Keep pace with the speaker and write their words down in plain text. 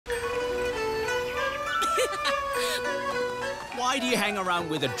Why do you hang around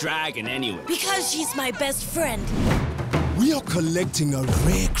with a dragon anyway? Because she's my best friend. We are collecting a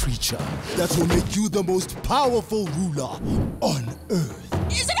rare creature that will make you the most powerful ruler on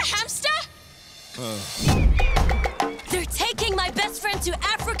Earth. Is it a hamster? They're taking my best friend to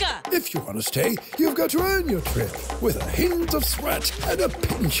Africa. If you want to stay, you've got to earn your trip with a hint of sweat and a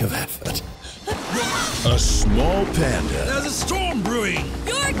pinch of effort. A small panda. There's a storm brewing.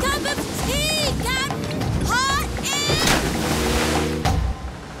 Your cup of tea, Captain. Hot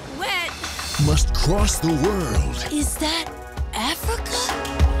and wet. Must cross the world Is that Africa?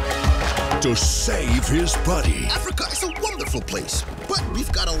 to save his buddy. Africa is a wonderful place, but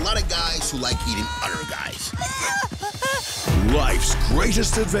we've got a lot of guys who like eating other guys. Life's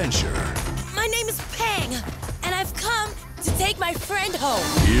greatest adventure My name is Pang, and I've come to take my friend home.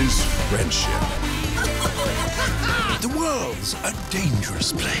 is friendship. The world's a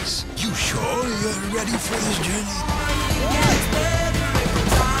dangerous place. You sure you're ready for this journey?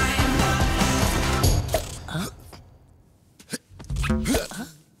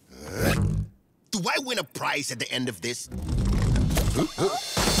 Do I win a prize at the end of this?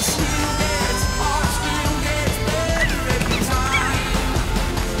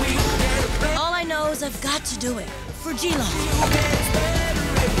 All I know is I've got to do it for G-Long.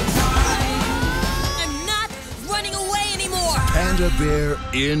 I'm not running away anymore. Panda bear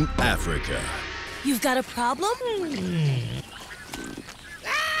in Africa. You've got a problem?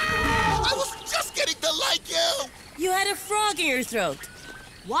 I was just getting to like you! You had a frog in your throat.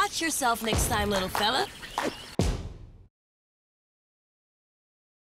 Watch yourself next time, little fella.